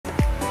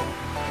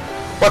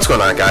What's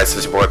going on, guys?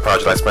 This is your boy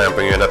ProjectIceman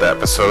bringing you another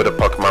episode of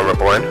Pokemon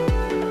Reborn.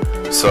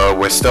 So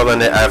we're still in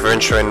the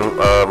adventuring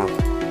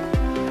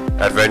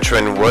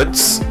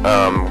woods,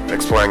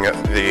 exploring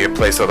the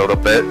place a little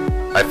bit.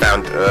 I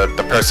found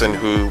the person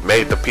who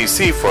made the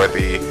PC for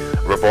the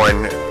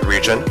Reborn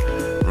region,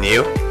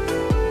 New.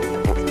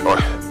 Or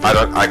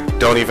I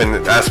don't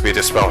even ask me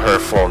to spell her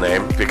full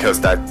name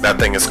because that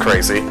thing is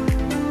crazy.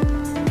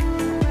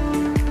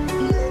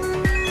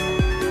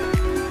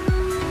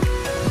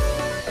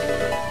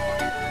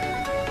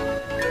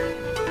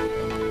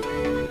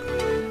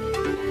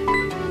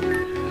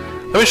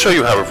 Let me show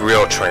you how a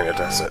real trainer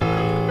does it.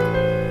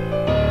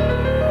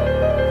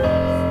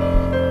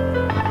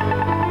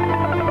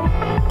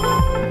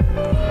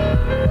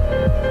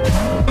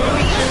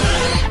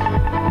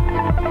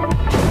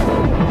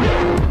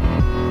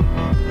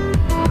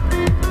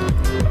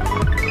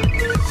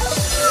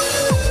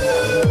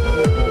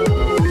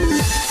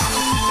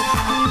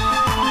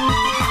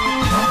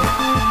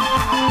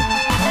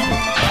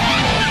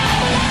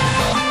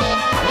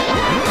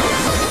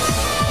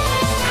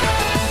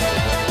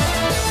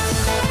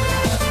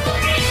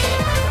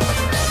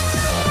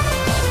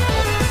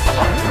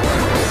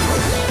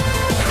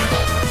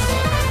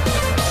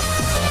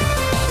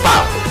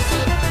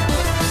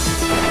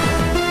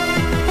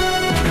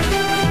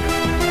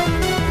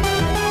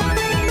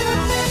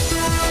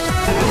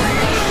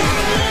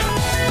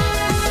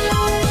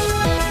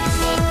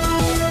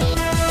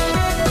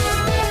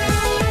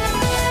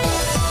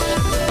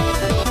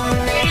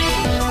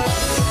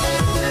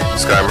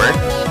 Skymary.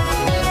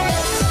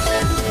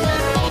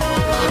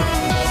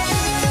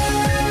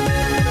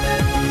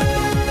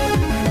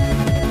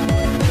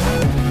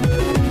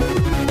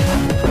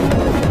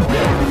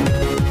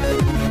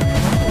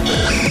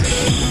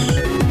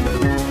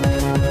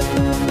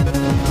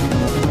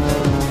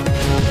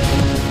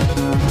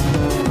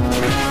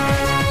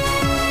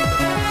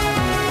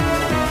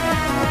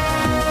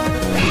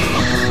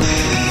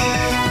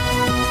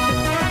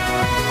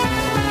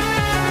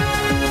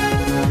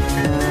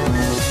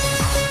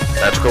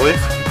 Magical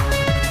Leaf.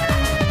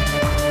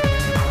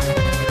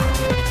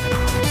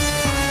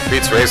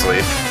 Beats Razor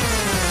Leaf.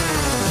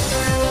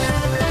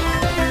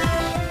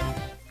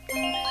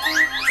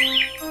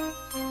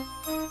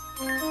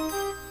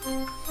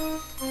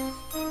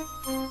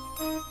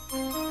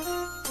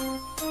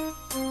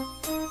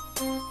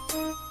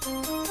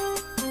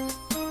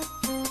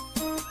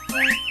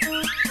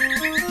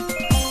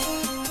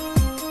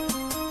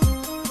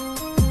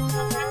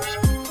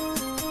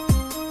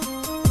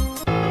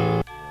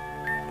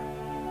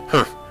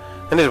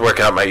 I need to work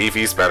out my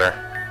EVs better.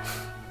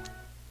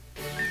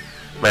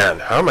 Man,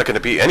 how am I going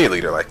to be any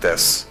leader like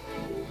this?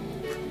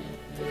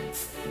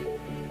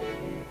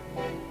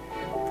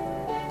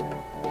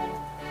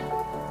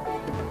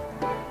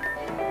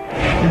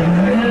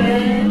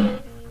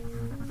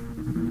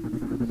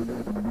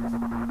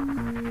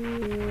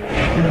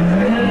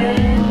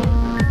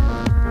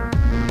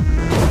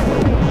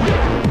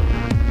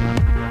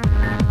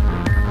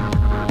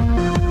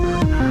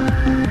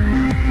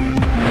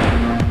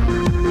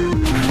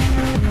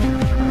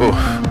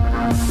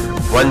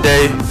 One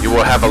day, you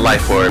will have a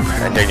life orb,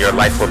 and then your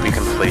life will be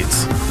complete.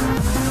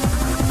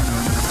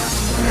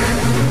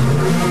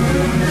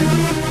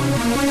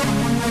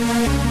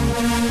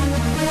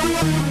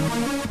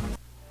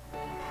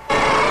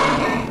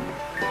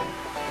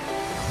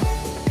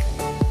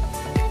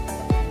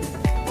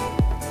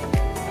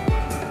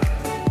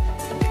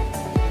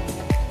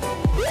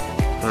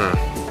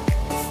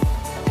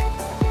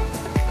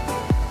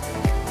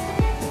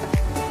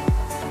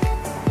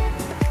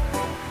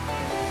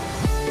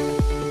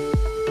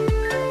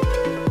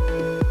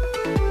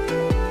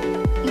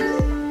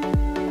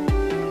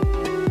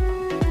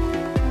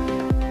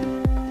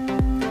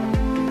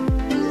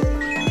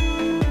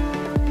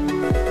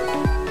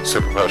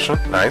 Super Potion,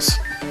 nice.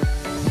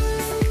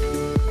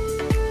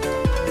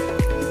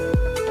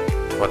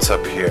 What's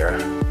up here?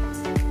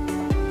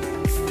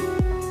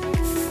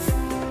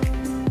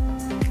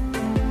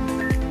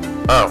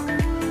 Oh,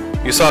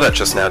 you saw that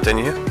just now,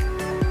 didn't you?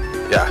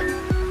 Yeah.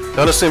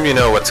 Don't assume you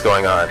know what's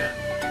going on.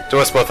 Do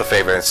us both a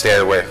favor and stay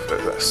away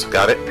from this,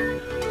 got it?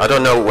 I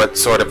don't know what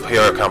sort of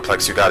hero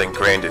complex you got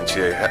ingrained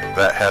into your head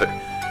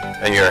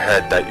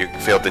that you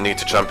feel the need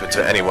to jump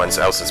into anyone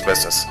else's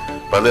business,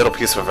 but a little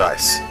piece of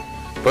advice.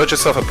 Build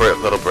yourself a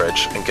little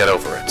bridge and get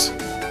over it.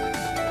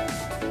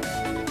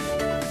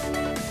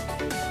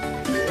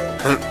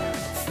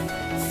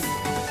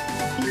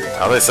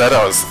 How they said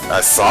I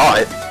saw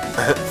it.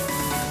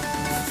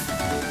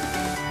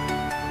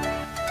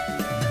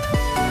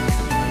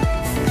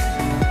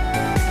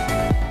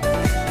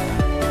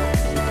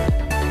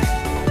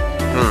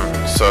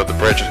 So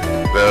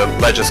the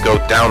ledges go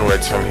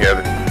downwards from here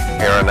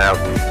on out.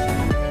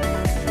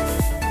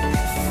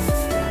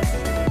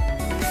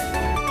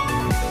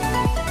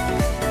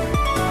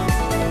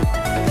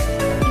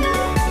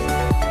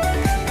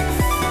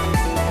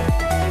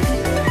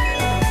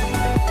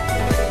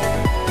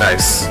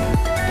 Nice.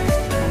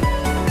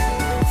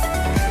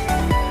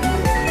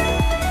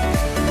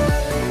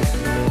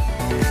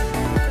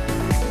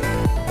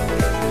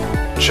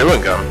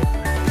 chewing gum.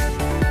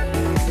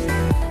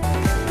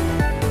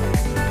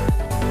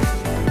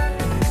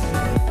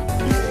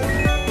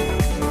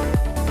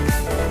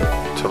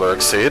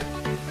 Telluric seed.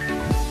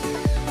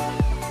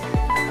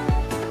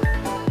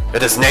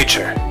 It is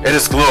nature. It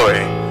is glory.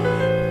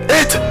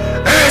 It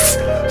is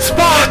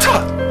Sparta!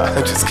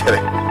 I'm just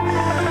kidding.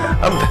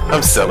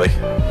 I'm silly.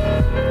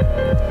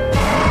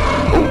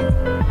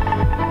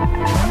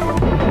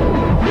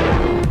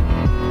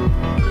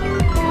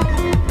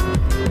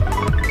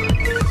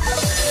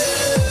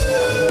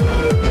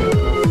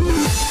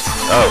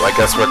 Oh, I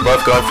guess we're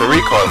both going for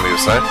recoil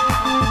moves, huh?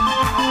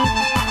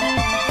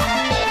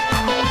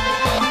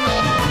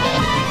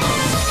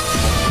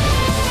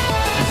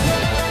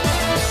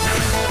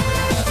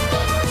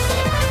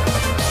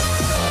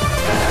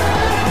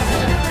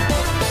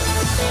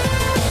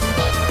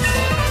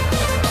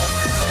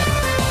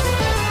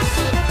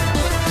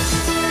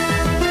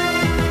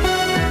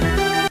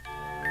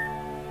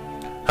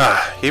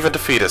 Even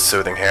defeat is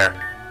soothing here.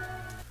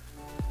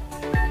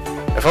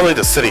 If only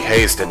the city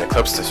haze didn't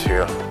eclipse this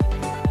view.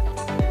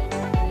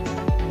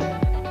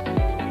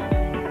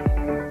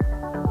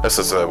 This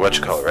is a what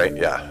you call it, right?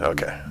 Yeah,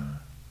 okay.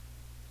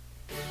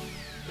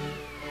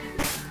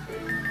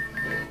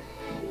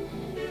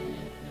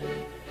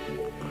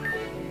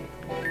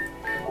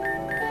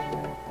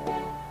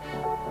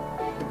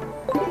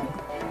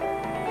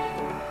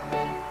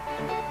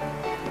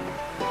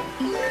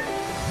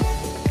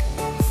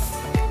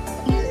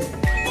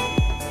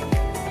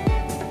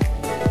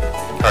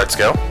 Let's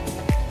go.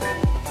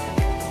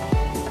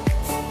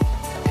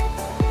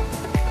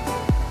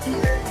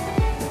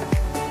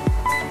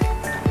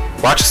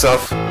 Watch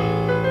yourself.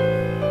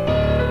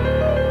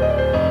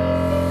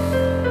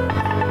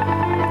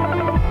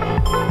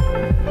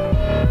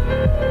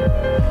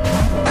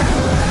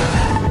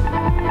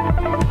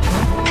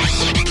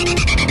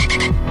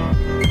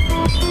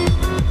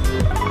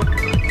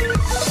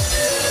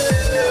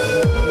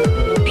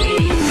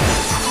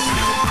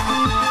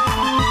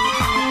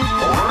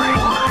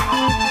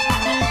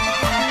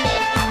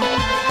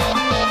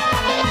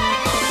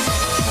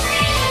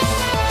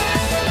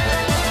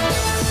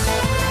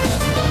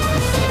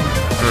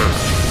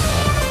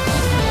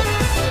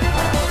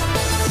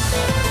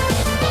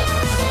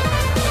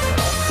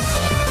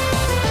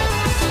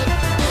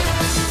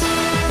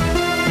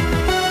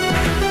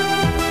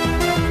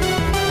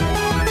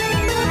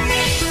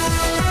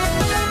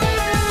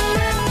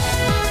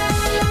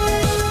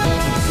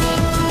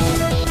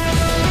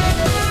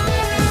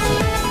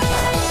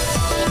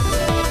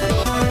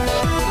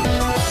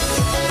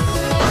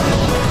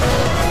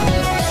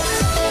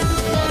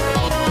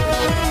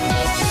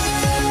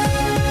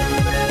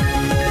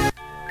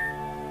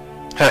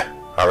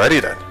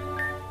 Alrighty then.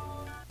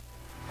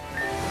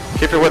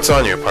 Keep your wits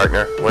on you,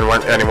 partner. Wouldn't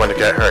want anyone to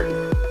get hurt.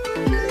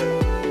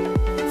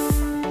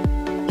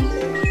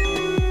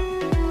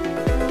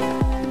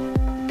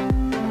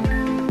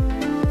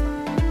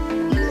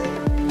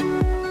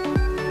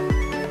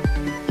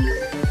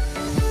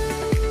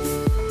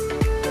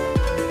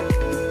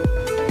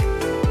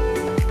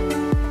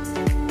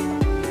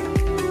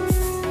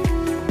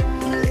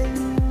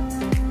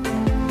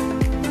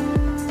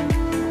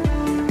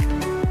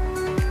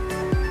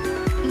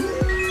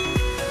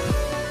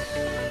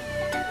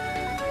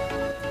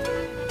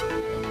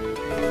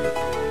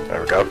 There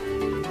we go.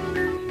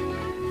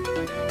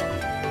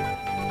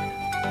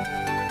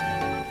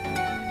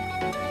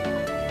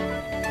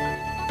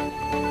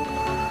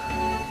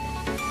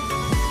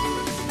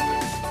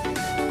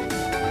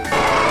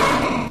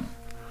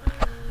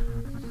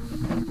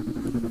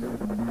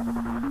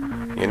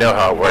 You know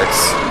how it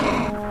works.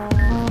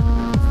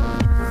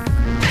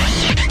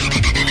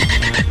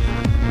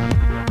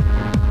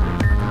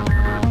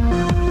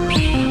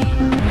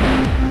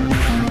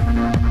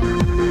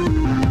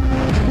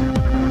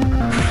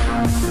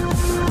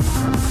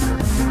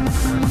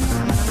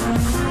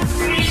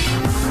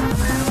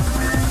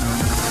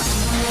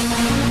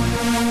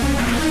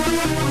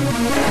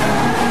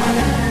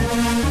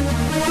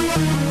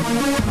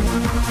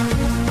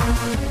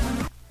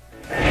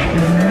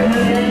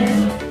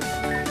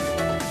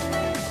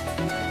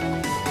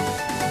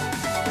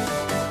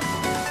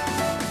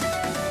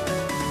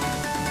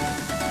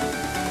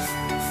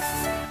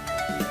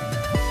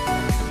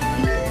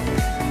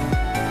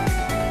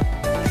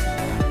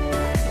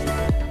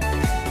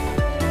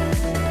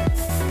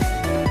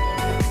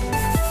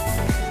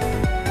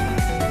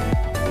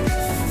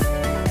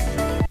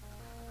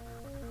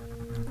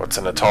 What's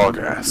in the tall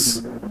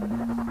grass?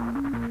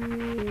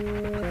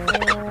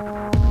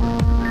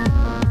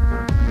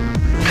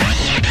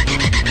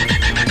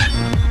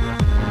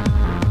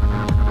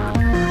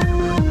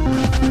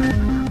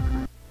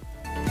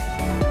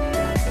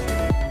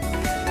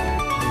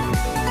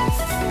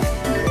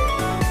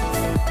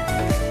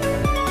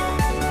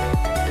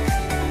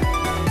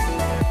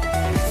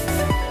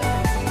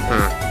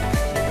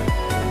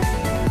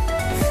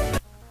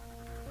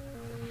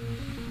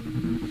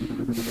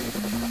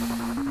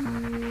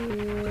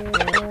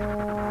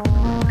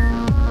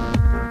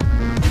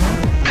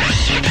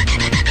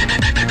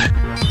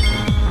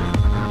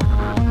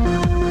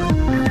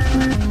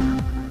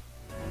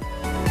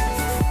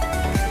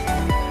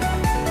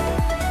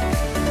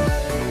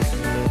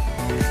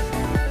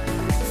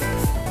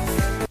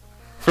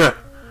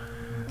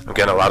 I'm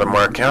getting a lot of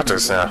more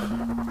encounters now.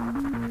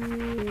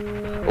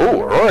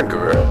 Ooh,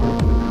 Oranguru.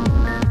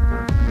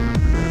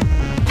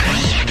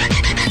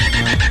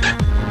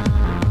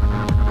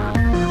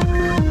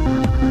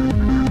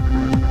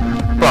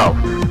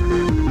 Whoa.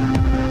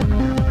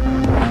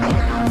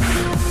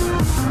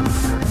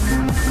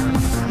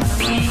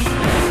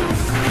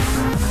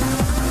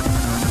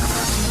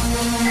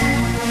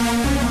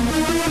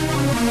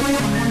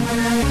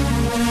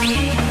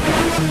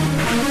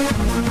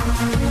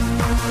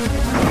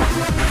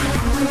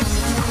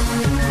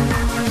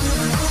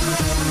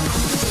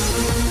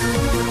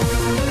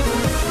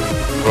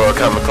 Will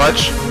come a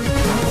clutch.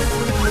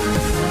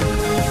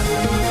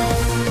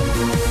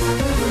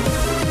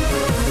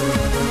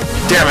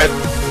 Damn it!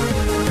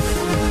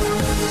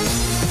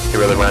 He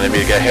really wanted me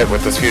to get hit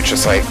with this future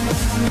sight.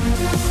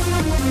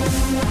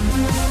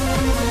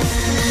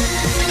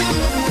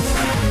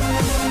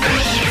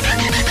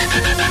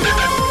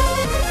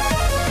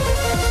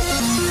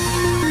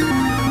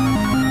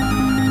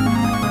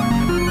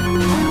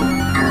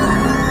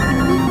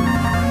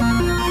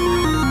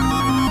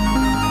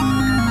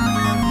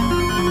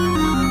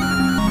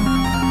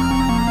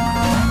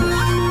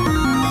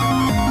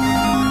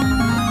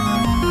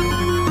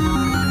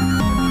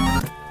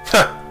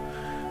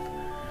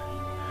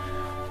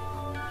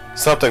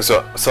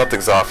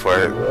 Something's off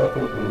where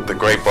the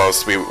Great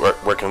Balls to be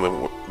working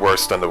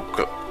worse than the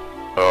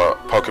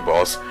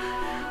Pokeballs.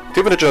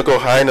 Deep in the jungle,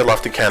 high in the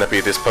lofty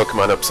canopy, this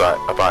Pokemon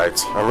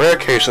abides. On rare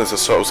occasions, it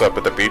shows up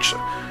at the beach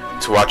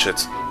to watch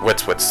its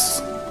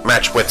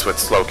match wits with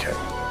Slowking.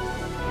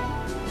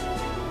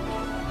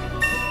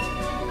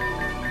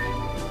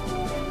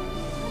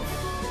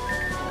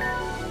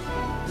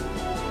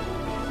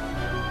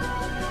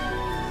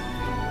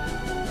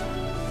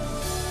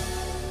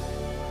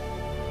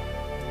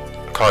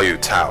 Call you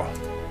Tao.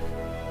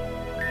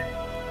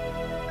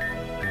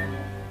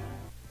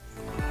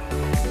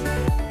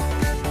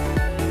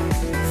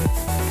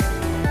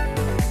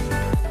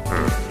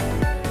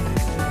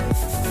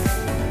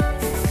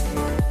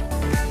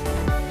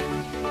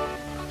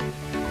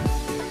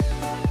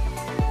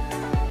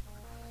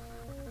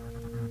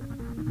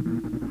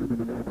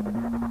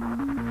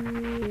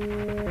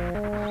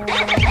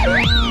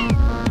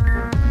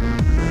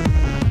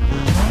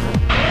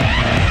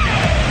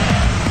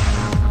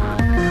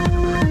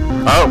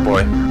 Oh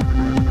boy.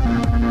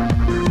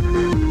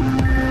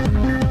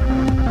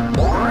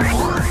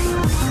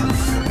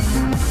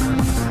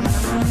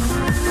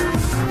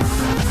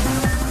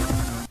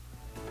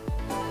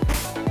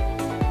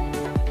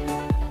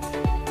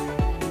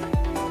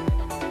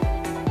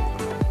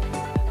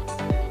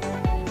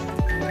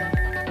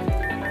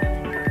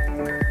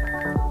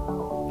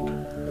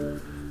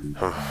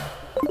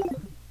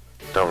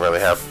 Don't really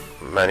have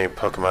many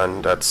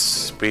Pokemon that's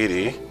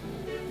speedy.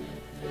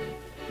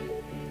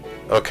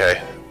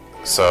 Okay,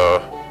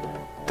 so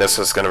this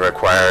is going to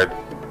require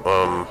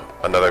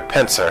another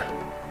pincer.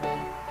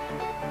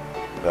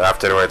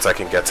 Afterwards, I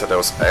can get to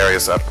those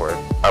areas up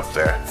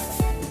there.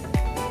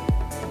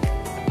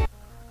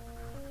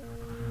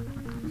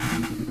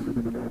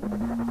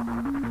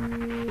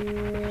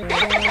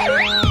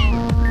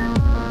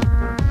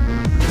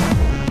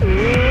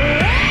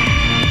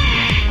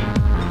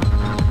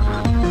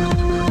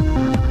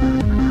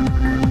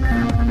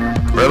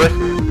 Really?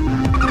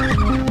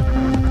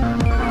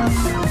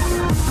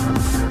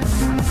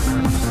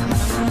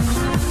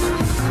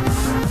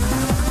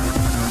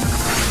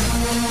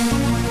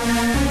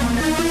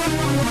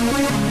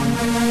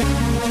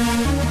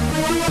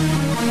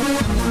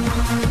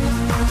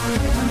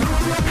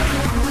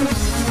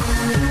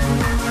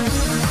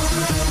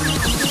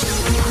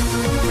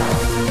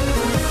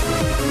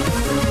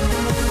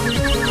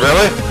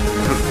 Really?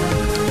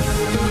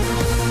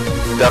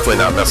 Definitely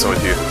not messing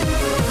with you.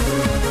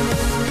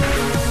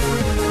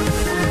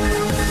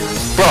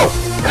 Bro!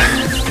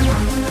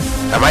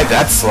 Am I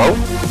that slow?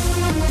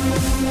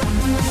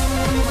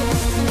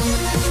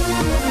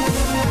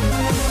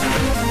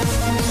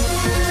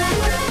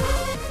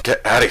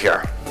 Get out of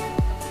here.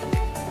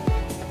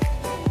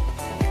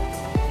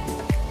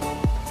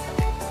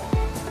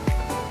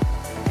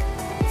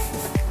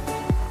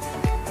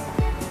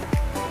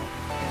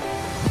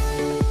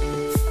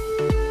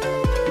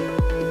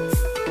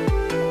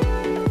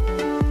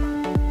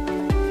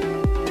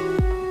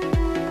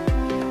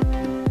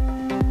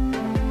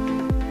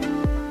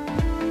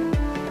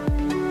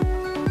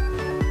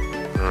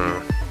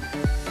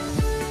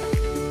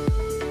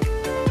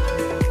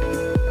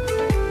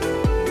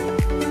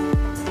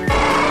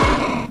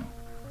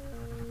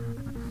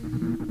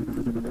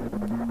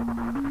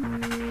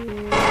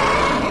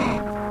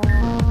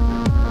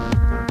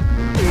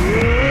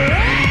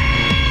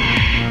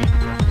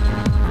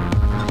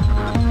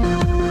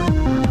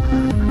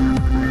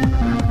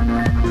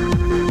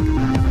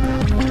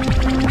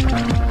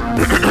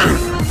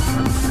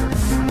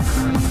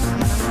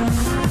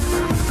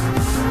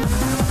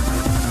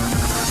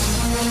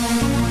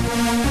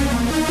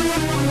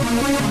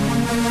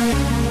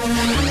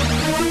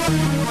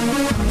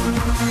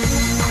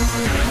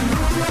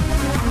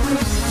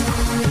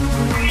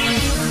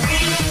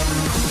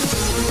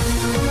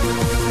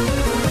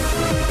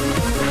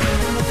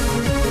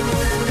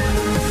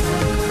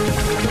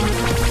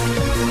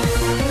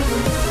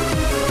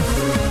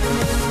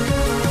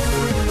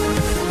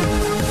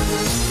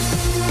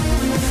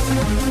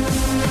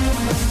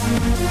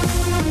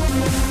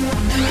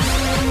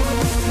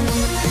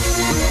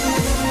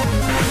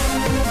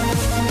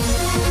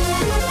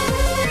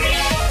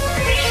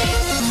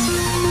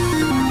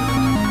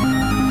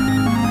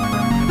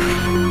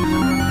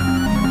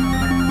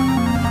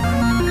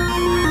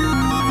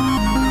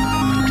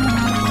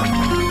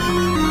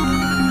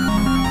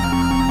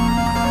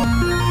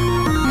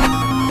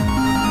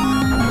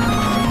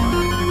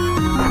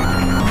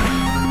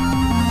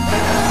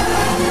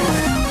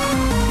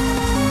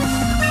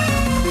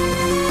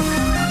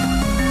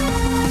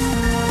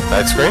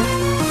 Widescreen?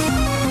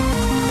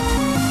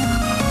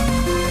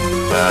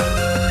 Nah.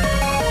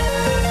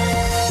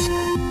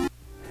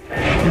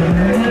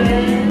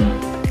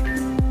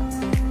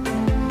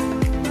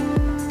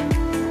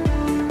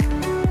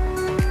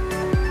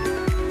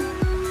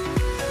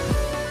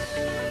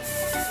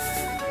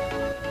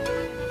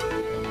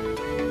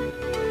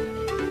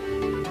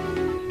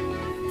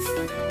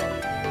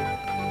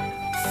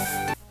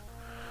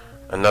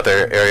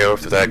 Another area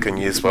that I can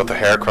use both a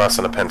Heracross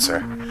and a pincer.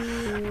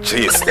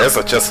 Jeez, there's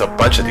just a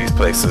bunch of these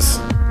places.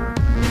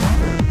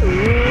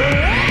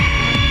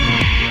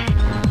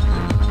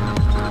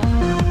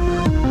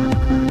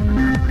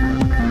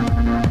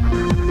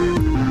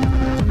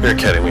 You're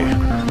kidding me.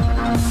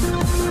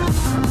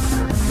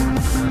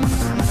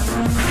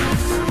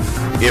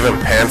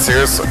 Even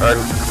pansiers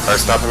are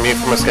stopping me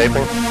from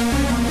escaping?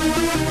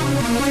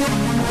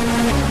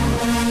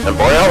 And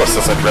Borealis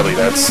isn't really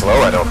that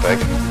slow, I don't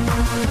think.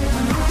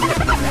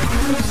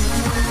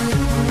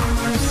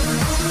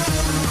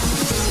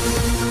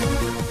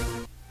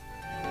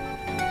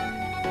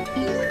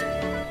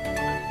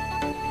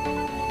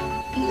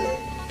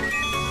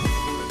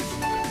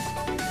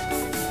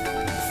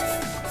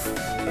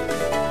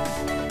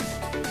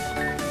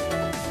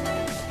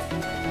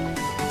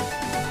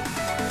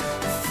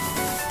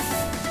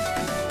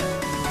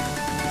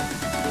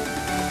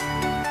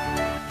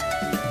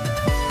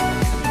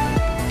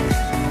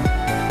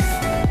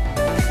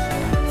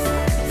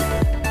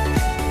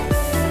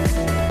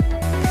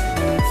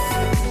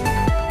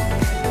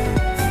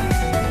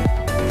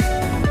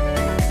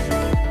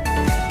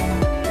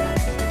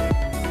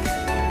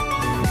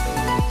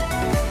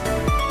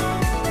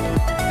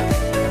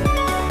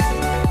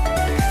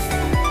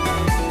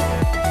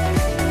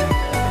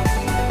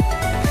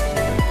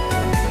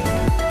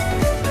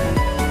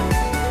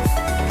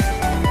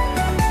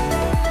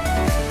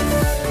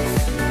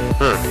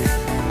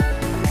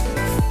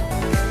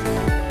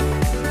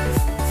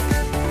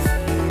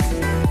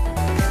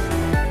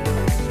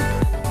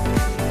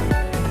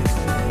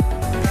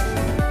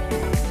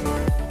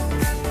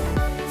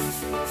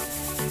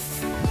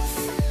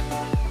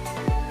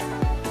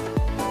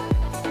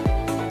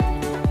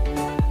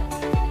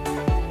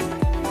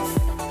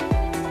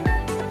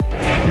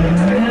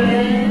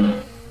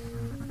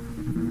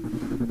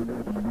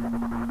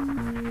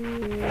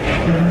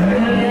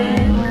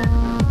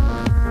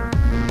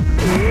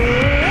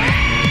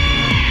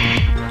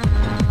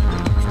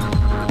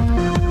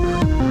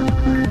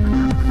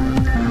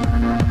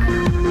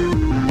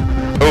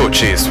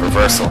 Jeez,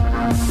 reversal.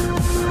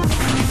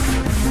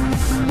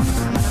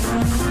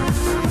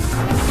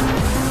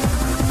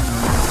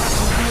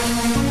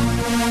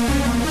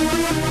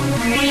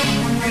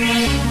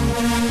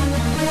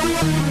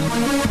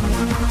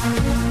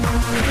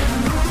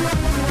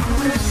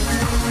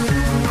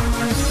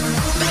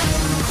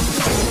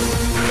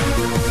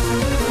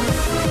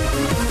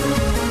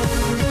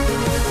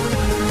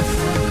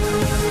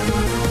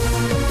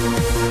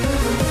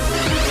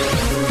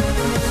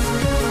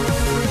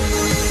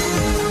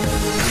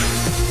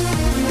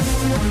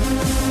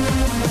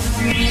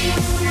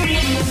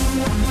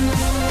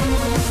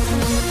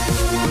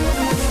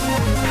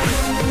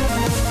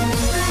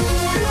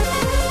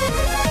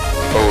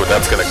 Oh,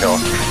 that's gonna kill.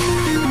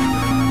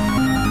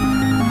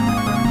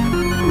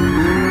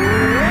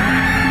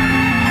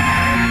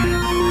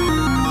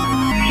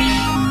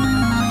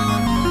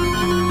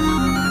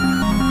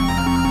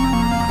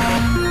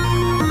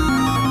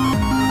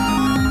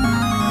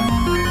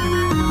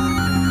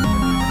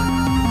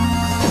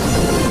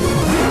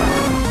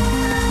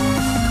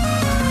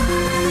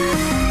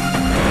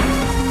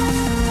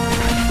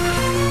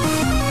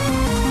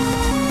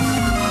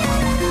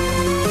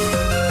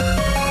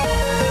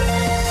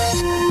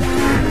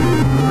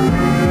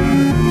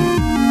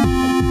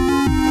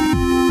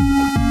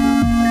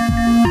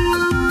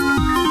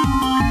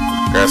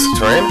 Grassy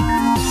terrain.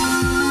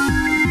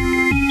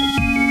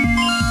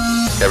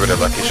 Get rid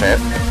of Lucky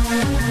Shant.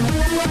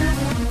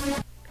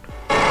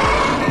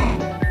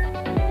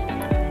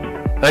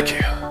 Thank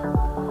you.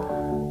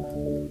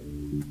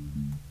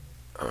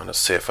 I want to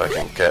see if I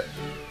can get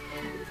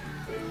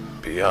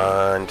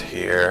beyond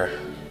here.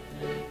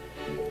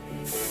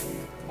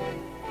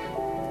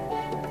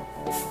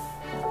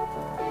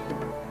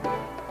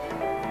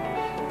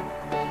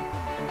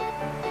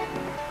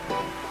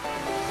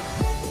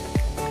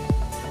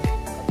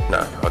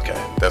 No, okay.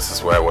 This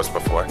is where I was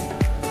before.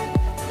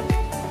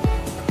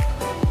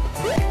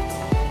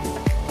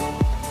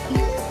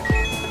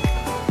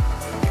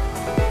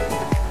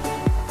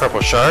 Purple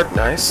shard,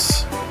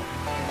 nice.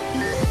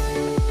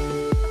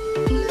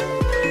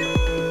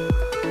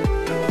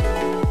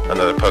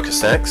 Another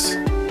Pokesex.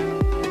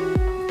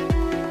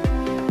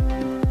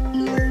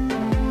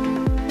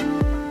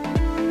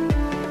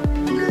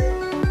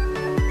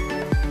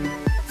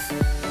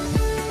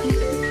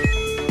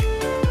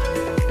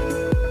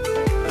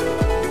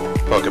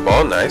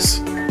 Pokeball, nice.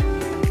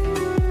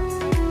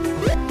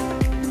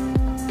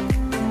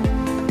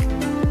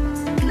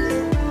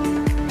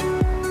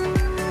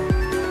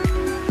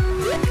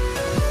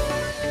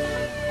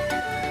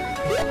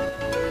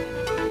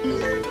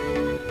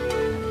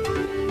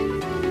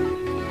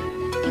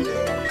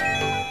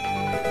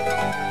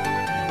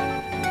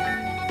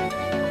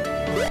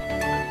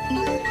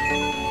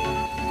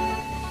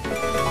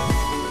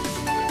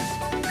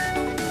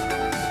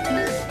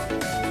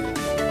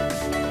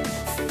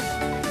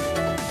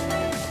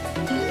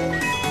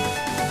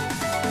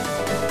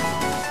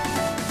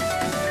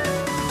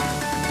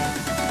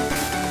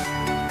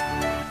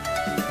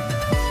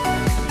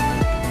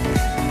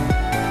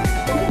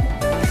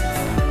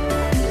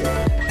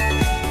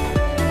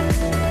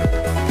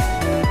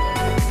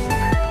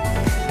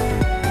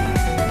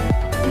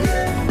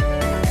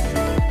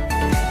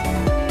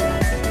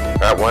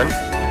 1.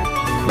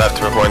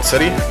 Left Reborn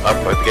City, up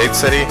at the Gate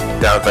City,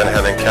 down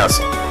Vanhanen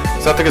Castle.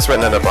 Something is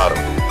written at the bottom.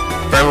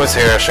 Friend was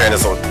here sharing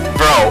his little...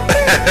 Bro!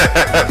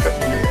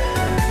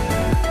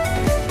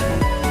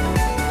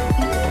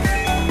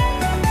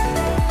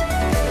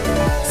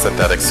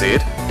 Synthetic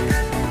seed.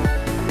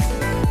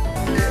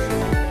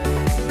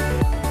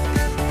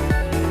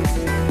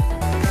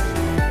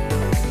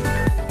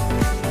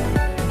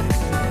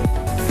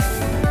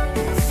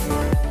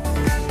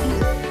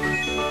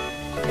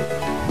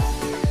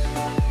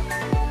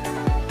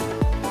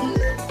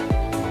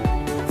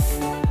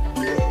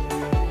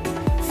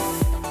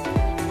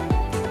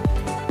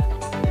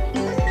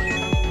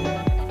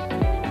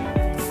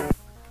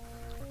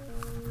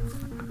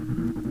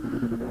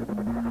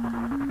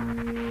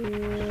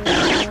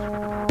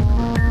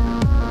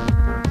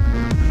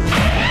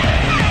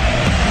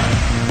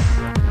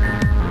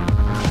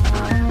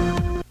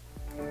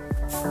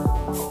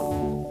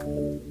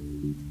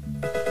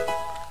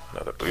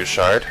 Another blue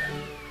shard.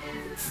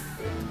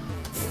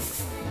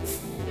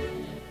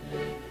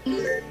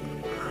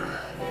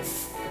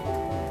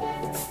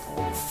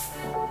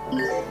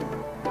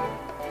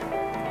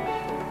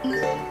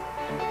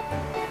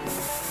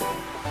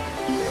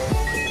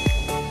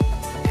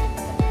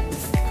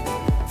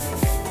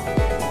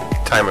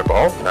 Timer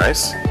ball,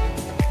 nice.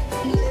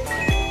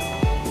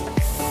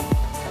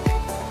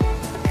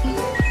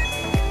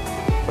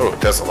 Oh,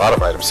 there's a lot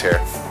of items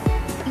here.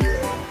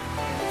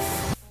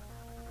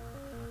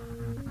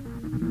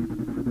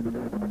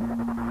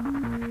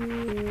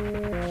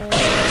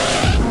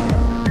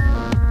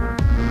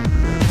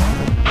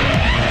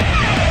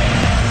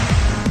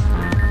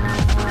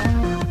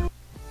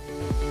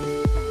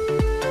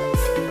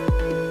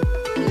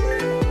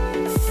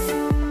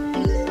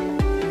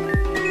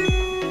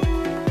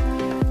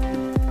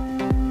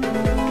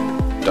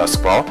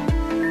 Dusk ball.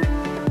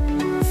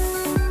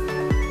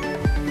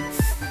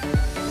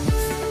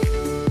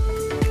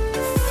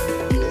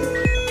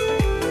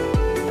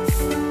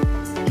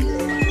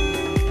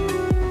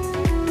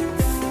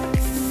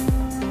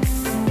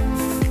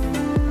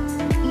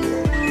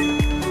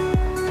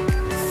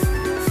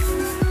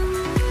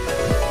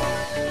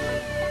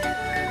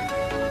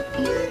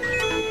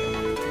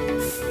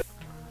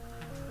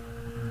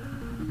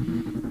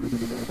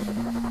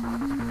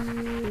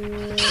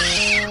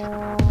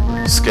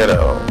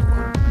 Skiddo.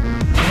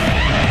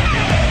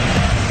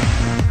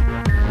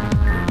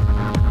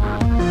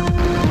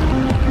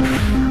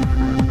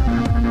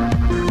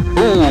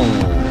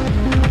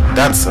 Ooh,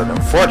 that's an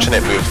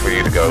unfortunate move for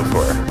you to go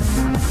for.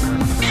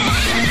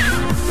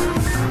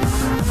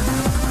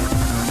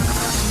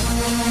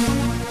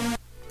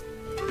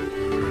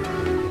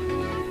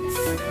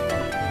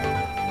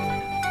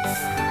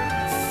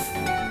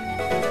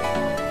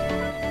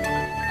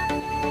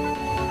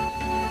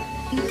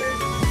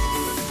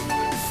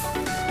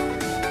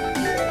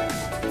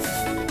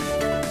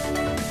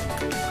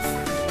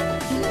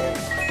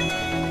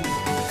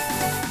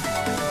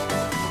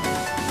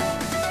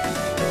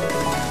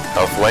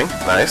 Health wing,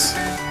 nice.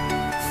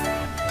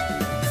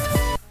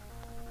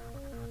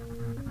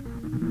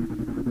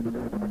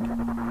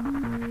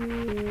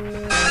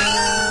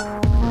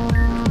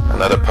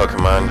 Another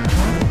Pokemon.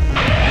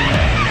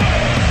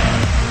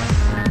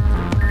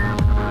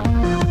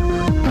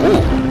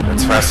 Ooh,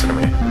 it's faster than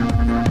me.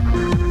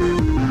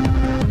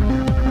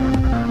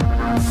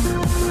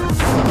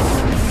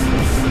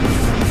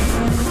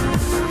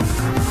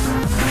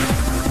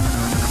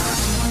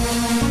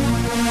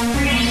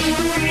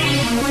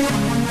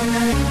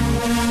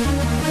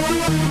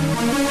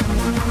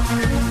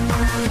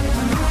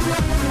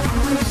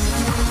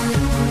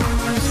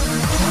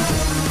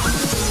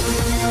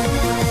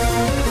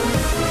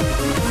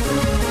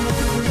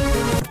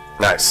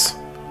 Nice.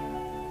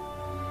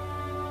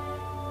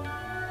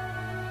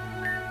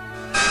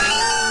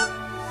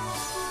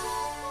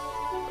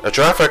 A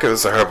giraffe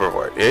is a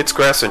herbivore. It eats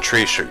grass and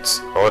tree shoots.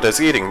 While it is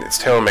eating, its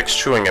tail makes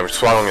chewing and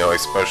swallowing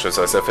noise motions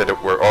as if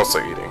it were also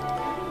eating.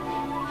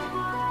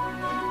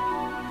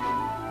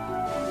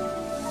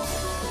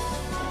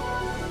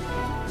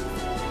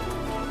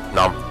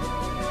 Nom.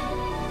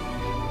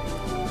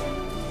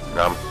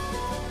 Nom.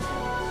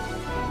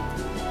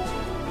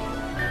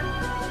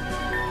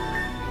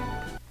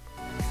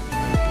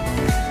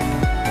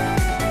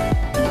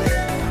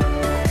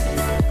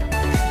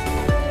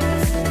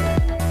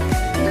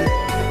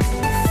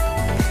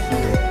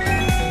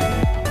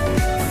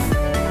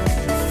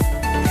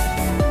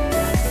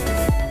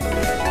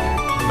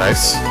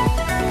 Nice.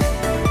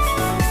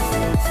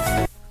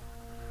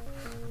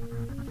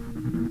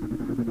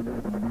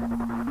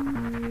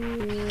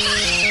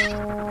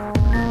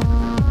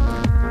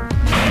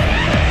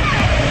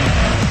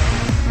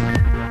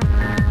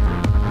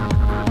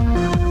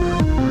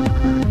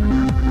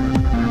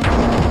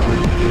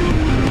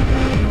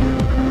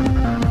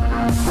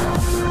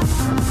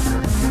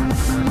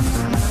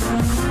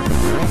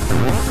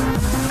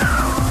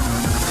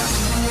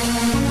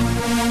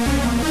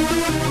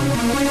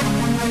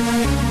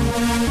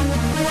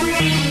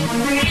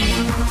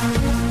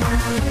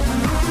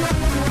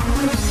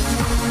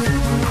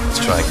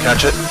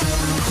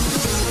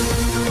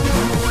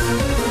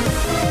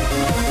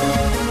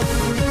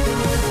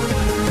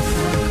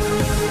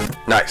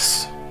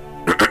 Nice.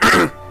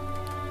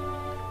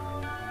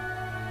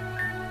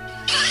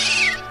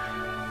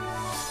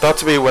 Thought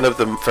to be one of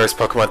the first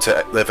Pokemon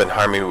to live in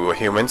harmony with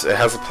humans, it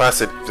has a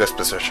placid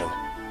disposition.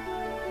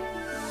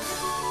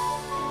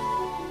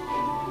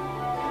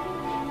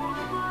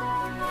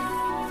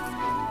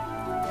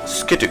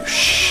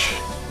 Skadoosh.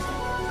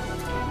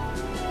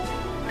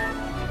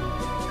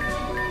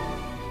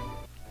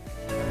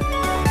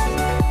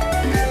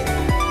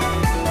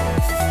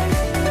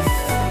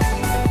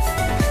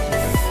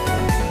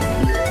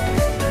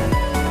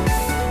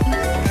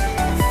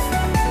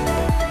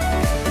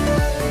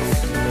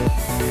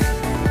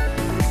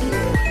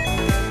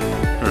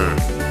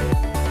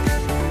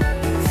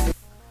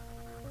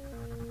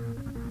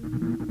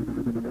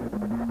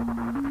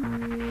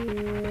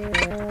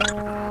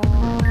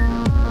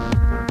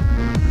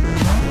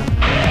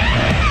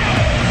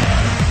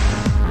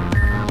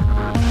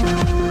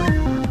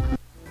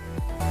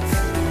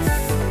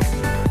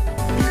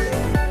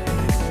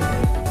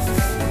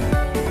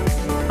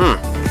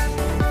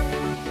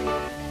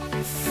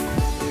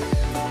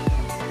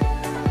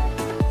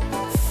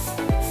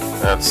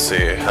 Let's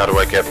see, how do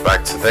I get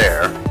back to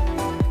there?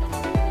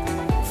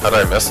 How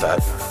did I miss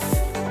that?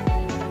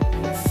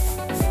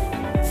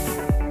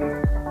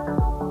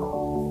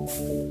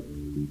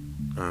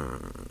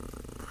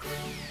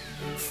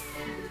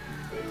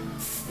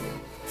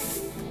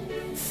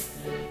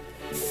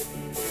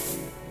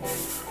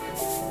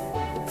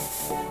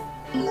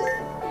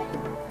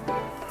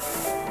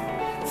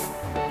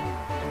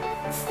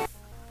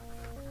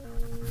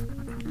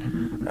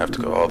 I have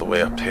to go all the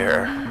way up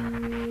here.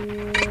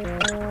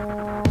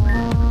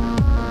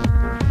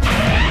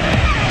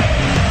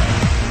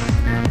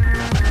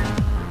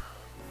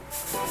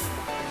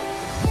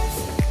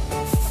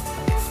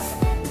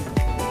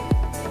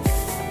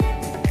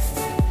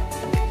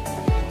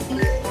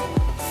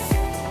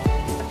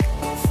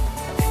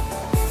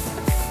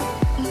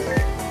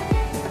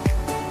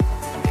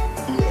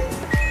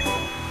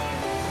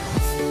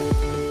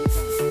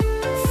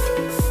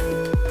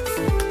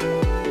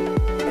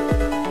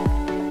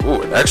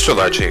 Ooh, an extra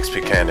large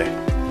EXP candy.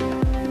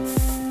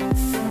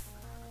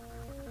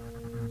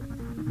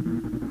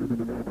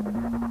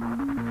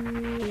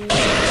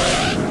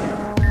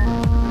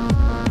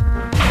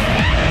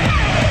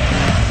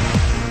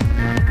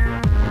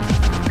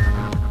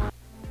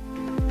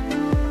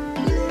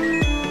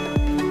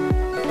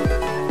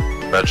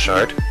 Red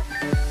shard.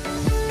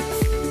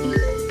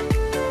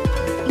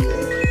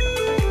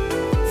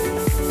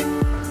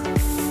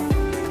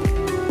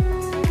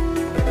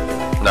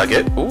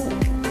 Nugget. Ooh.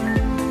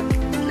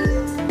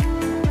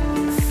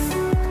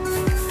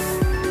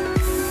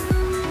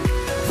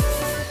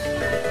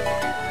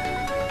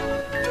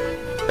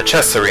 A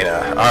chess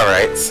arena.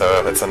 Alright,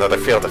 so it's another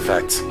field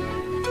effect.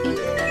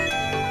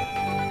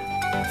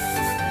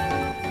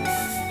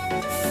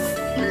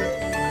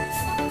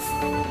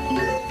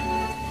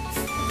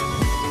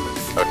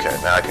 Okay,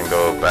 now I can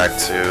go back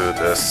to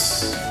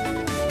this.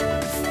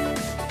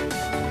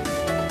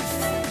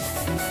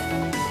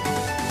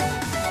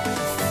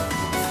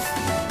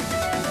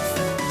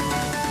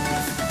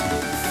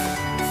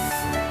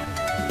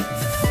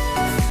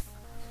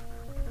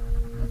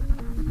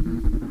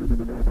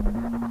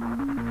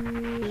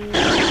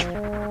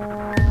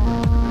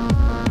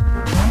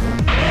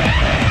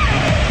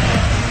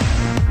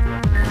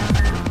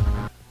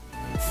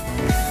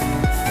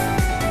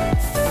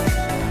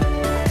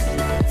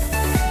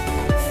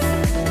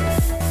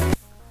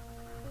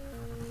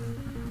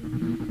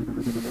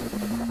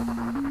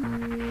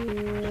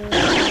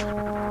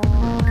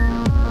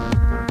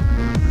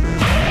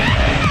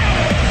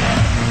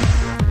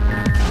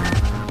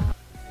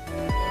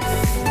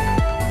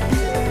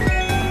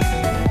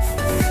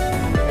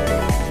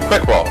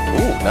 Quick wall.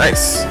 Ooh,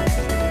 nice.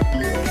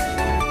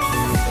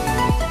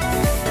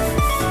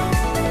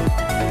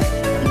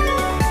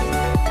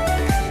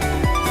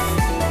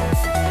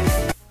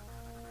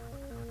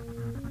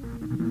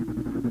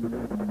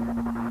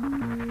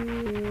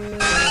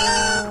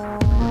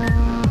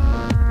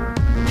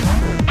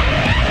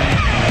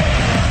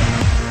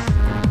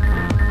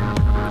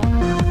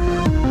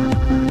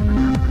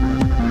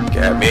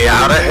 Get me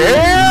out of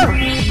here!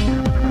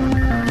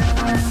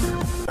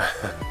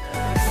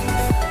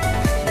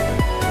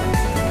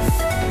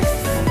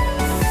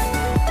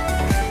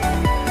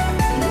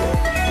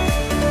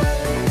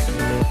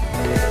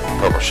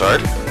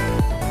 Shard.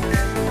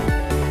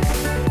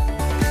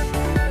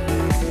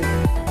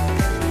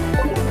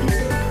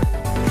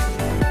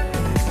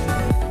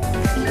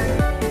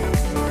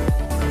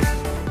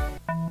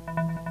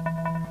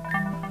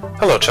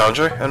 Hello,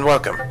 Challenger, and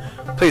welcome.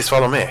 Please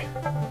follow me.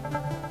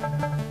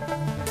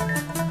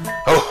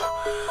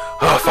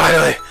 Oh,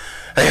 finally!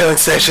 A healing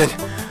station!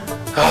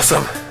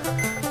 Awesome!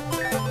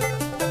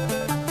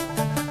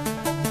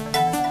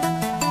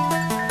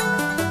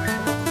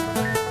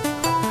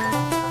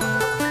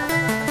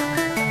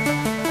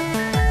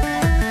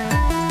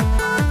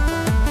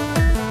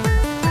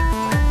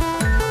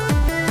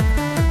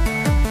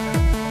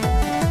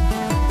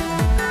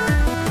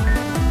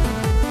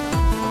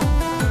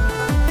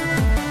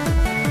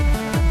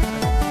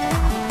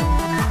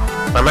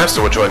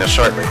 Master will join us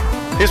shortly.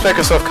 Please make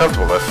yourself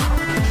comfortable if...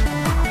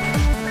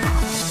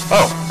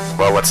 Oh,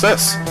 well, what's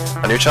this?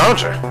 A new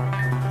challenger.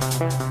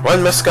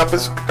 One Miss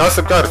Gossip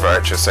Godivar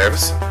at your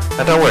service.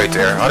 And don't worry,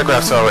 dear,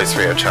 autographs are always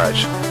free of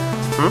charge.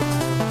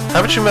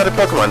 Haven't you met a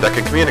Pokemon that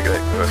can communicate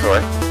before?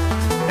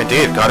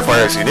 Indeed, Godivar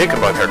is unique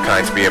among her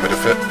kind to be able to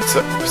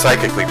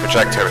psychically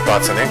project her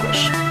thoughts in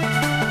English.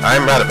 I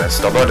am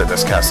Radamus, the lord of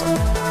this castle.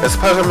 It's a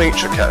pleasure to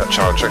meet you,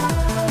 challenger.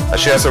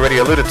 As she has already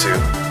alluded to,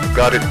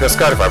 this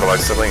Godivar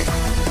belongs to Lee.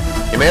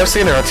 You may have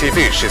seen her on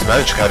TV. She's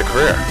managed quite a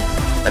career.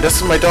 And this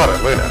is my daughter,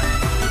 Luna.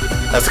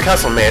 As the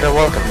castle maid, I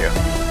welcome you.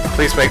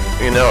 Please make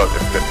me know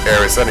if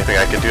there is anything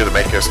I can do to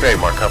make your stay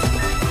more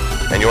comfortable.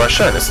 And you are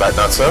Shen, is that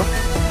not so?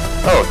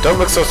 Oh, don't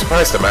look so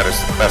surprised that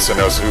Master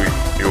knows who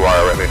you are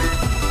already.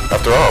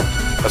 After all,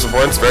 as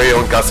Reborn's very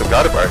own Gossip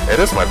Godivar, it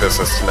is my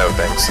business to know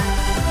things.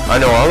 I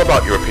know all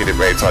about your repeated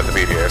raids on the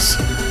meteors,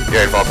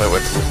 your involvement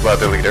with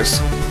other leaders,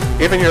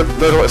 even your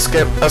little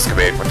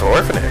escapade with the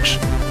orphanage,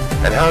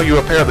 and how you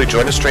apparently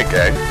joined a street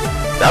gang.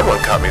 That one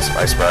caught me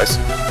by surprise.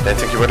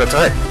 Didn't think you would have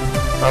time.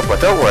 Oh,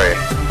 but don't worry,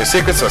 your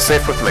secrets are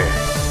safe with me.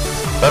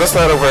 Let us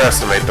not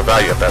overestimate the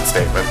value of that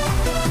statement.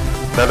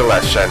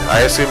 Nonetheless, Shen,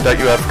 I assume that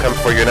you have come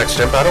for your next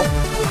gym battle?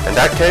 In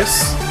that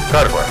case,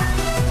 Godivar,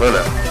 Luna,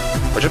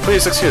 would you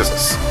please excuse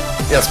us?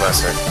 Yes,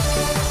 Master.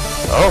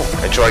 Oh,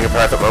 enjoying a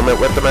private moment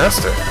with the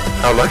Master.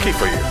 How lucky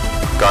for you.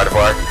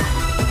 Godivar.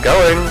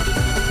 Going!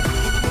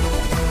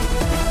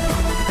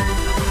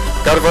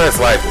 Godivar is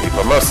lively,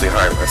 but mostly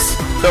harmless.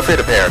 Feel free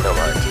to pay her no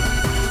mind.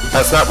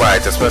 That's not why I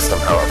dismissed him,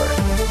 however.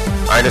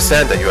 I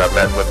understand that you have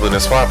met with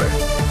Luna's father.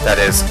 That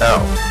is,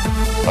 L.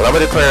 Allow me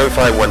to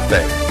clarify one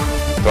thing.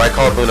 Though I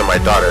called Luna my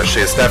daughter, she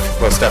is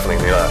most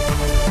definitely not.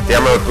 The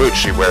emerald brooch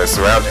she wears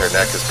around her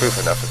neck is proof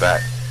enough of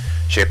that.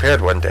 She appeared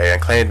one day and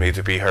claimed me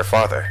to be her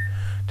father.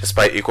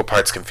 Despite equal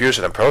parts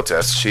confusion and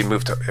protest, she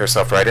moved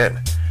herself right in.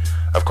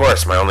 Of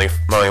course, my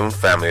own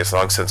family is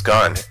long since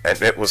gone,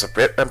 and it was a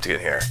bit empty in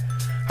here.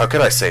 How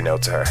could I say no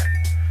to her?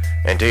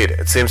 Indeed,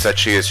 it seems that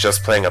she is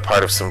just playing a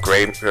part of some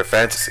greater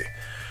fantasy.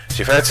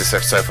 She fancies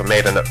herself a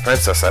maid and a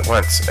princess at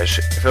once, and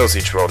she fills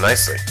each role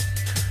nicely.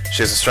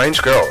 She is a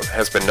strange girl, and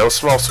has been no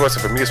small source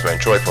of amusement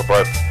and joy for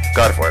both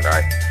Godivar and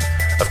I.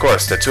 Of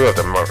course, the two of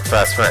them are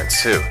fast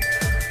friends, too.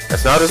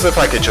 It's not as if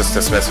I could just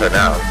dismiss her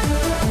now.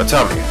 But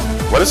tell me,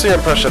 what is your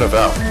impression of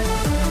L?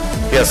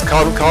 He has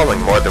come calling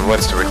more than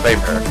once to reclaim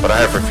her, but I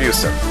have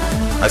refused him.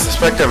 I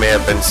suspect there may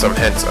have been some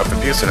hints of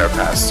abuse in her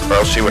past, or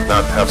else she would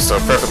not have so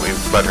fervently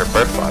led her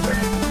birth father.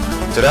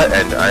 To that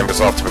end, I am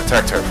resolved to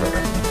protect her from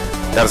him.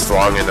 That is the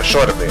long and the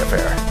short of the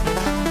affair.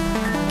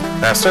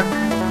 Master?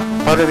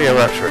 Pardon the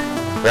interruption.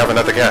 We have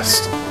another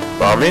guest.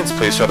 By all means,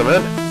 please show them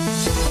in.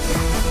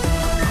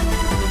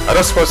 I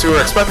don't suppose you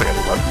were expecting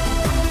anyone.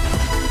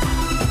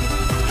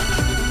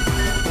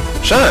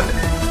 Shen!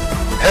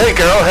 Hey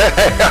girl,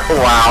 hey!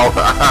 Wow!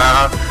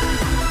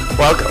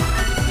 Welcome.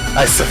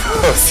 I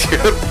suppose you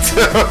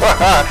do.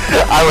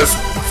 I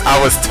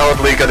was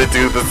totally gonna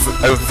do this.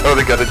 I was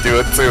totally gonna do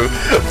it too,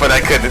 but I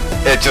couldn't.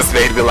 It just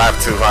made me laugh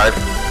too hard.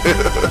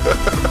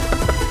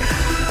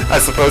 I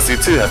suppose you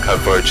too have come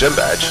for a gym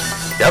badge.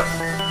 Yep.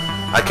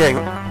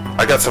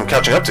 I got some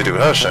catching up to do,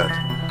 huh, Shen?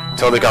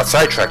 Totally got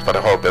sidetracked by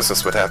the whole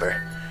business with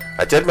Heather.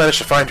 I did manage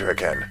to find her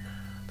again.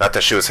 Not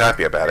that she was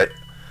happy about it.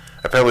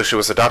 Apparently she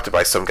was adopted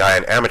by some guy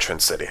in Amatron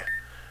City.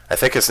 I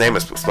think his name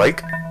is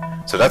Blake.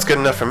 So that's good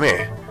enough for me.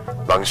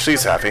 As long as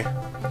she's happy.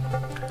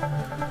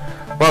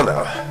 Well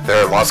now,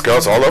 there are lost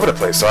girls all over the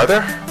place, are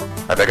there?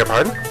 I beg your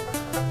pardon?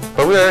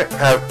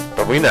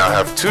 But we now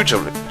have two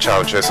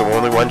challengers and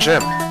only one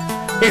gym.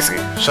 Easy.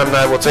 Shen and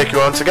I will take you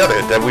on together,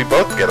 and then we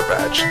both get a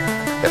badge.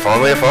 If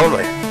only, if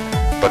only.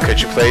 But could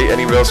you play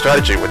any real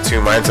strategy with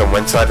two minds on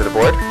one side of the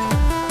board?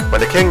 When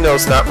the king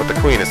knows not what the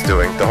queen is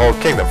doing, the whole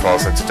kingdom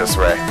falls into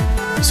disarray.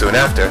 Soon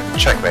after,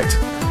 checkmate.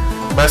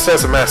 Master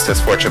has amassed his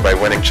fortune by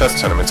winning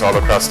chess tournaments all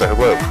across the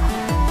globe.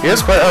 He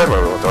is quite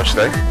admirable, don't you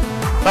think?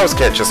 I was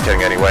just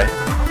kidding anyway.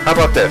 How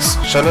about this?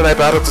 Shen and I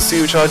battle to see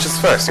who challenges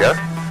first, yeah?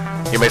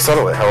 You may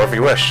settle it however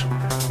you wish.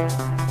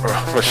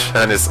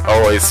 Shen is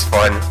always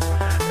fun.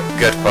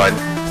 Good fun.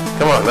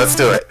 Come on, let's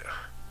do it.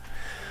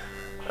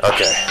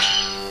 Okay.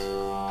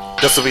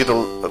 This will be the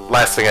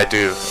last thing I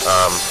do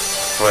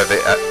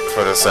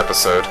for this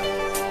episode.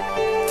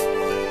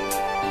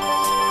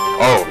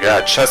 Oh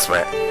yeah,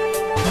 chessman.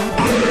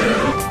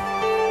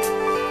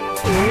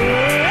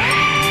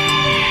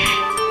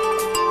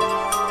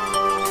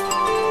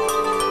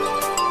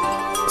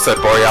 Said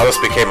Borealis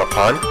became a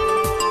pawn?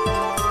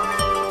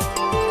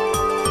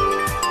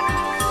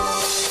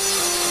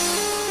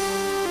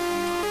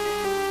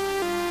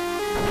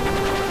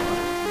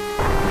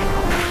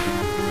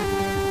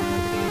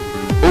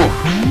 Ooh,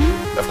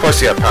 of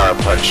course you have power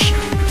punch.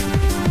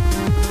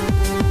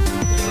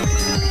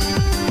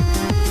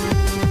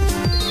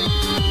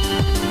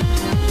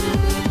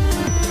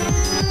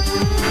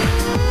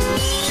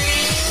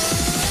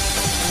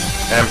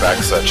 And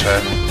back such,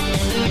 huh?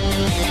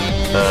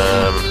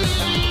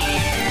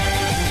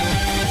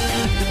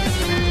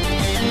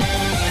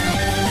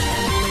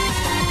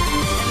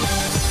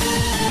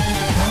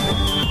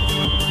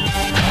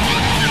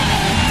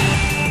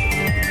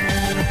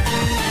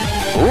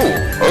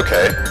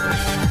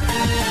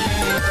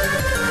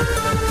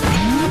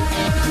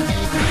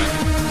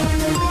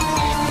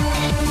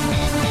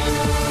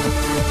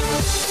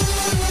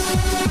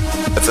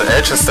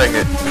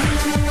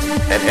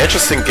 an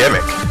interesting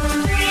gimmick.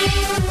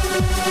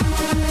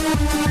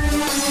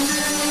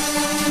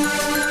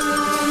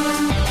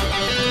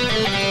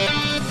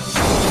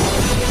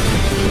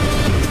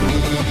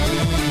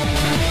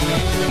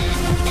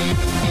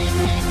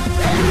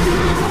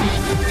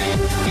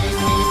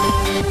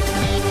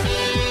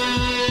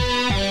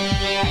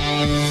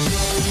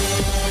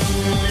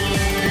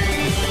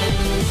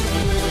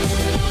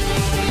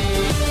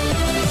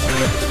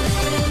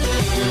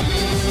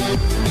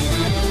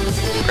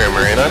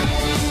 Marina.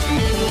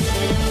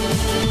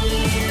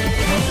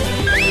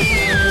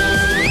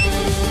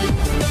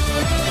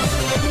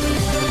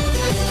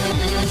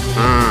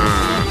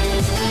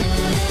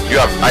 You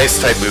have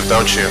ice type move,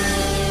 don't you?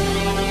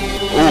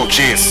 Ooh,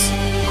 jeez.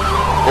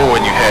 Ooh,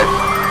 and you hit.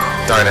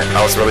 Darn it,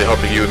 I was really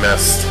hoping you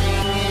missed.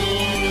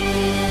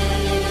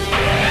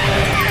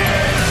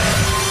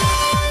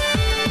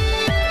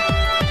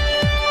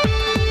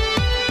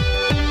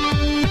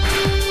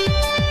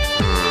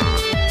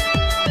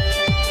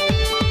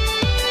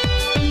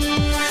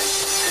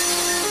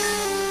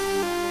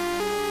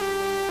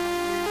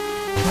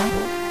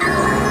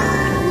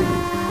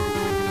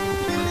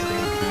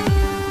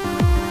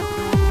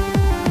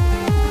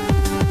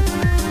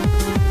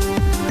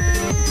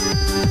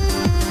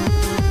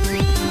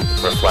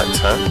 Reflect,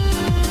 huh?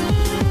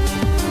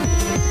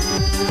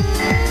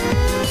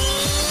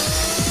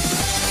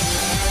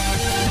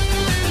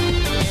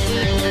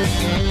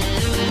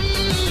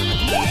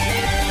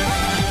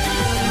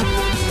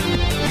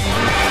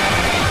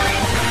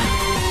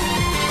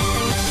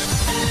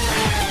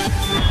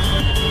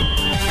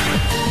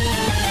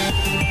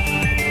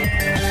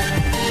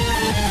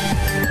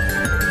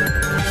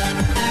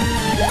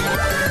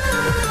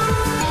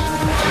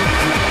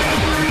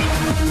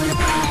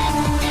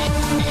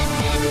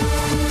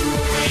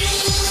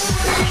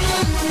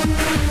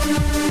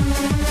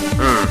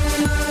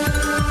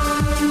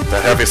 The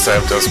heavy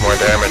sap does more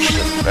damage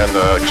than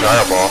the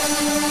Gyro Ball.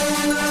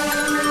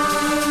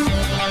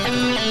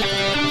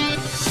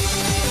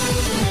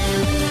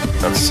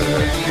 Let's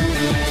see.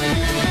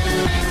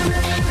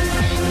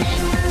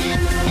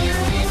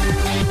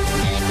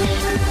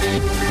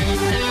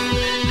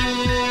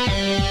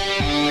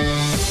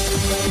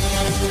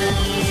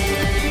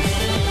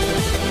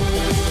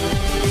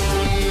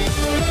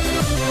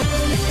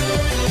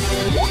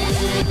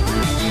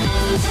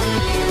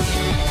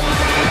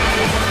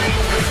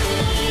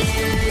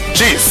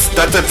 Jeez,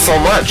 that did so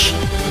much!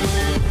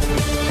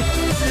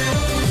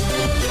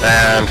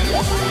 And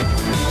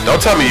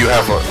don't tell me you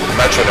have a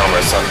metronome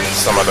or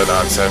some other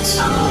nonsense.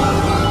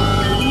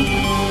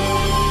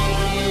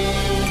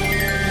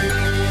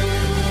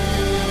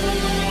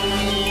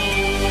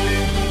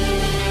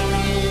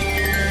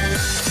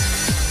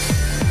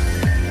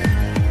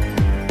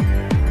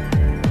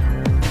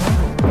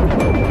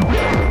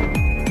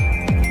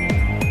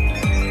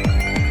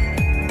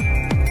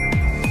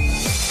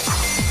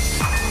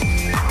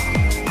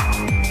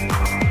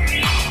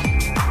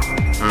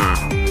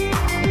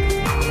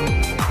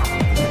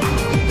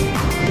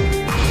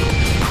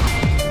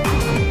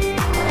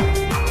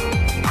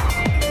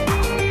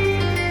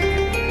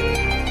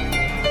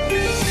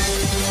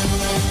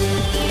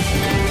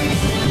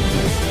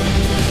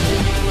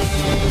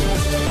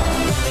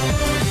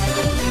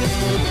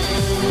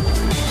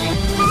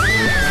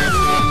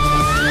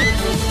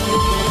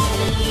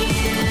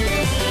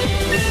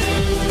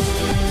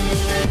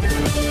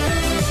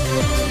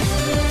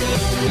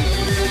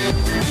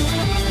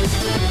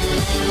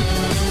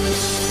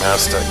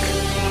 Fantastic.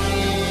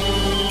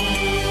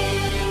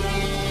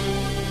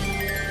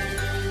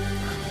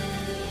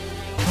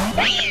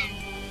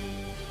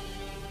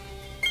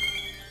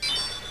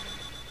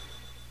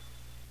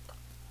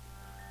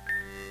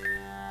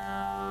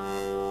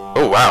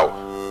 Oh wow.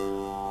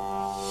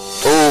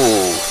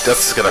 Oh,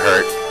 this is gonna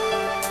hurt.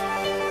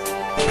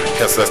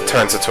 Guess this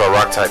turns into a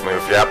rock type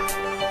move, yep.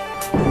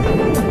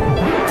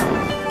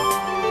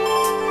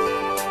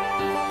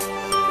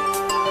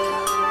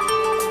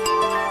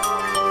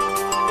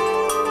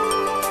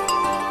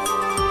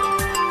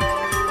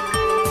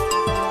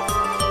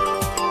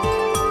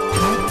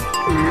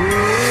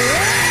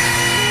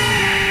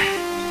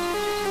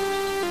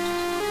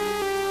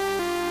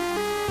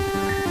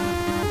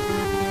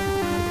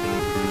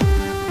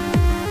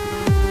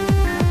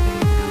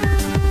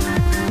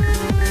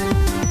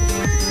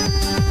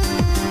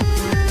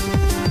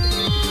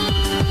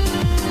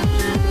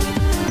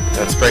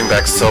 Let's bring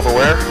back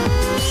silverware.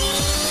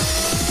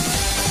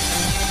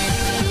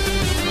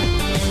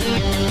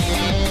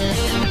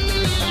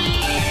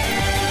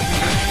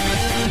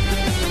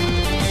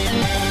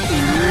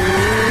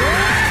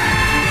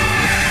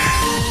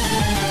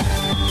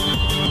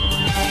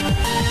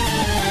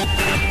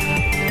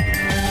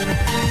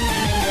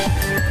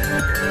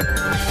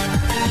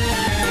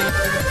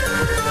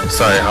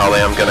 Sorry,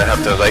 Holly, I'm gonna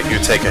have to let you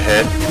take a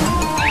hit.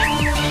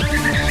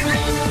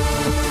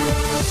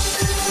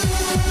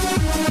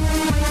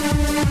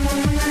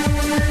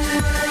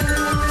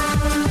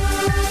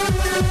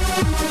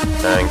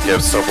 And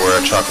give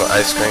silverware chocolate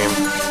ice cream.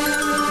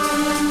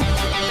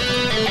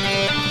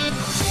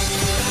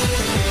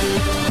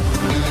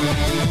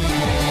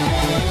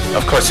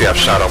 Of course you have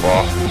Shadow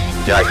Ball.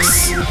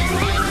 Yikes.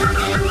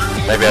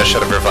 Maybe I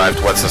should have revived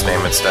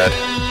what's-his-name instead.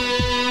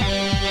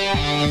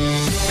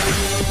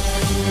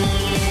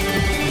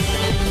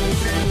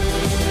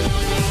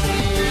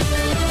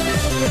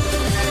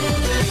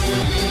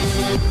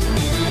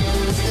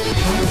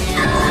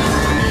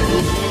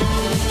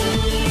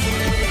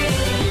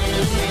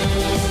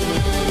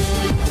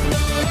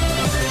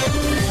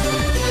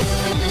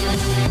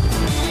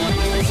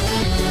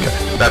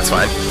 Okay, that's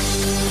fine.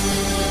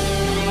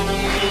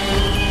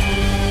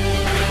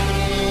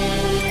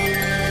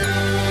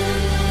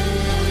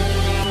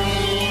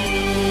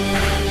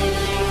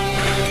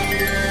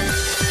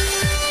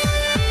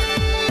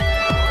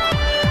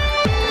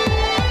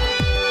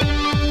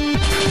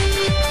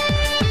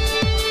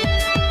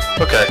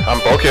 Okay, I'm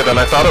bulkier than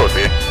I thought it would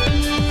be.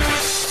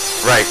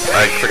 Right,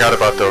 I forgot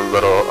about the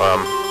little,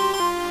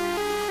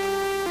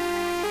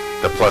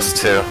 the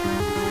 +2.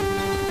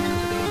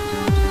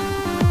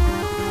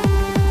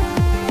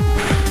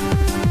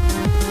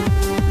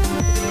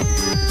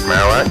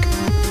 Marowak?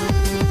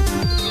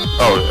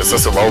 Oh, is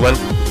this a Alolan?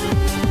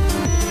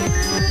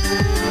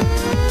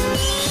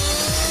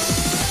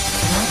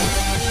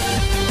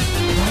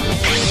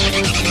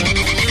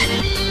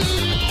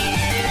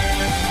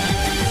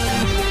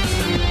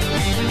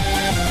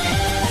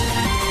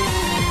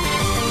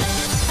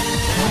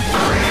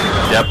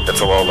 Yep,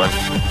 it's a Alolan.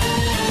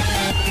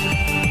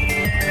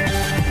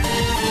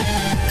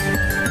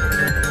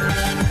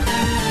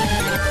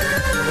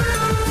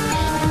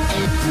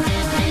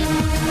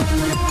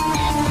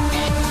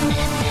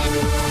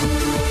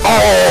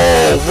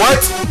 Oh,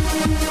 what?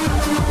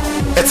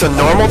 It's a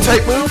normal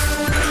type move?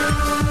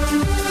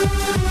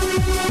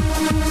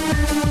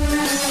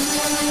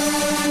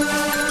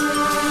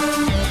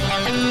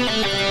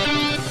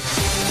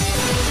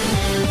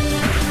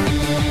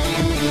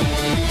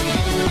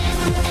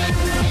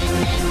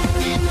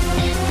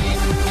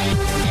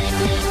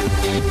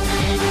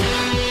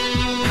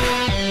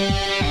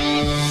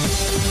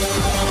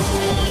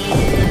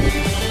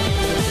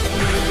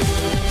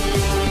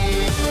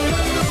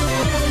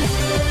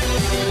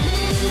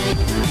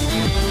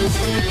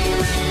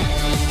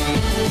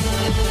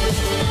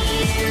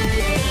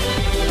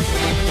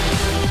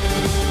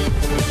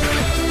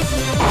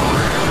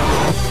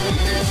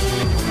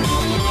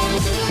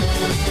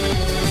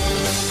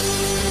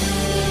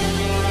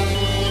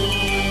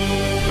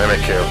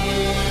 Mimikyu.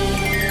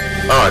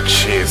 Oh,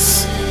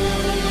 jeez.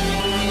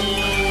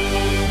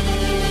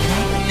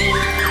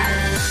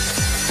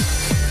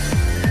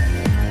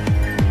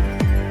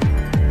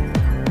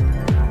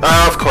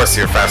 Oh, of course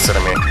you're faster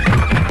than me.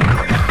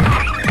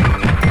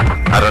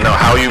 I don't know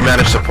how you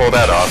managed to pull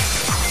that off.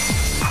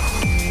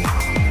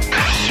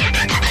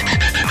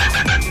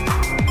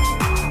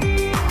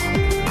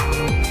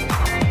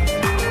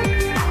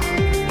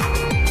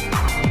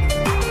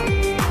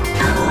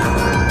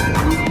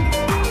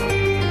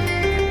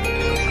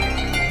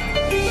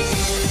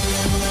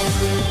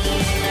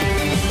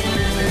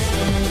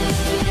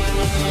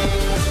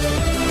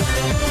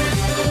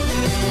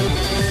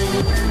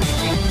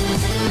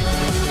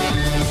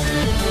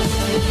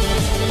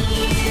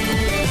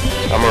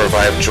 I'm gonna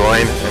revive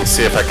Join and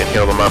see if I can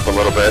heal them up a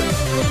little bit.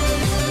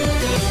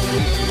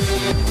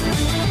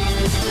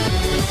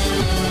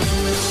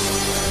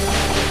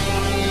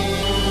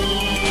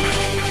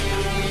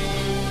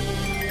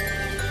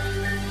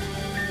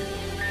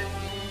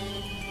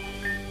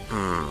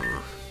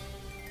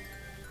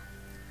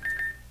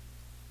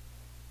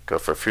 Go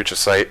for Future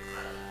Sight.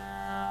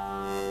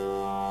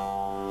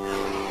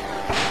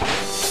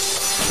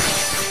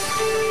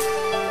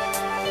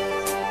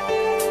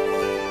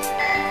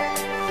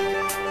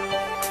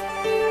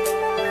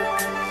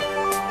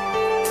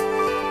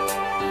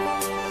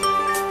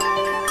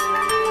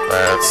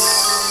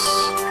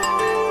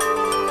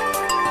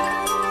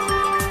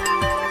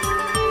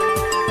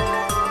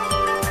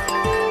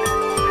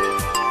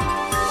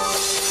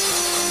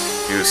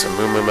 Use some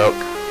Moo Moo Milk.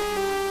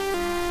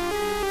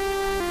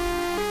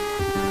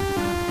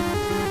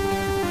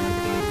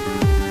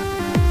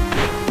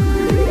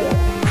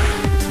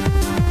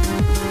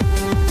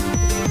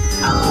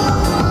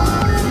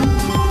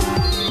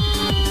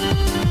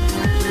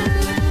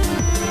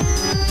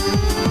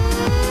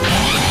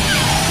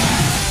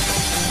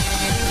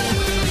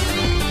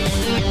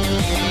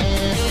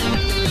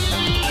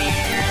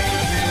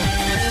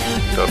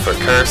 Go for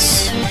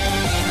Curse.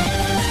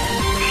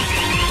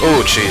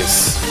 Oh,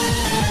 jeez.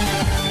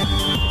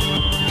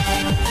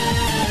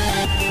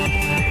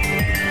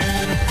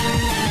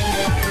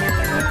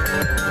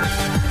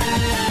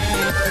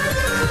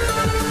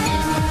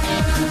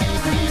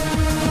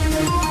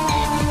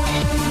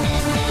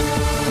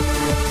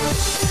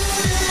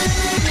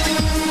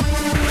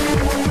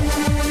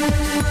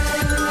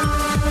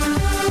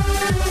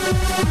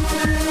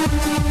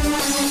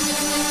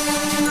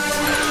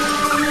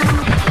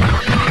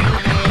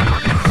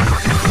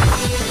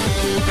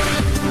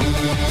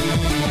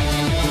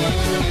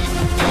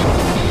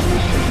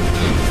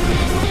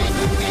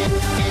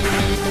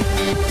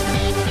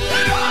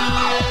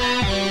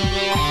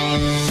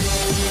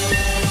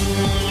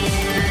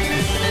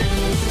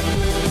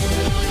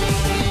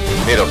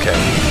 Nidoking.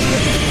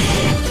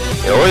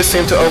 You always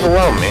seem to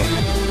overwhelm me.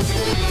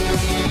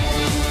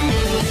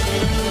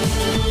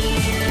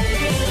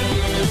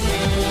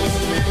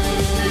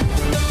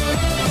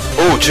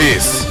 Oh,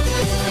 jeez.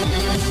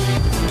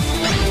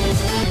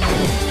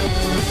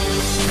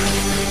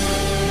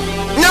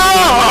 No!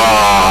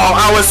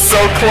 I was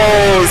so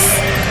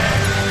close!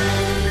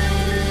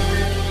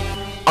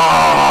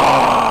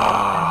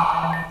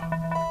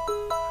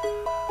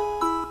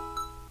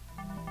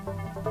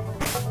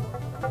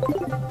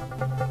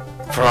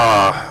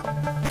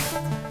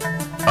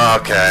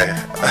 Okay.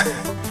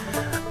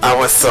 I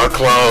was so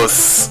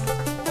close.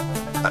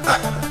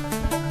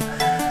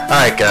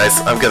 Alright guys,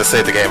 I'm gonna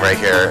save the game right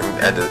here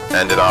and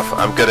end it off.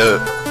 I'm gonna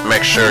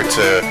make sure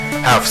to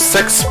have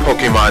 6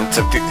 Pokemon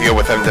to deal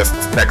with him this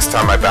next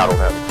time I battle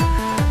him.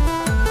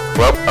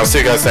 Well, I'll see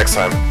you guys next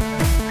time.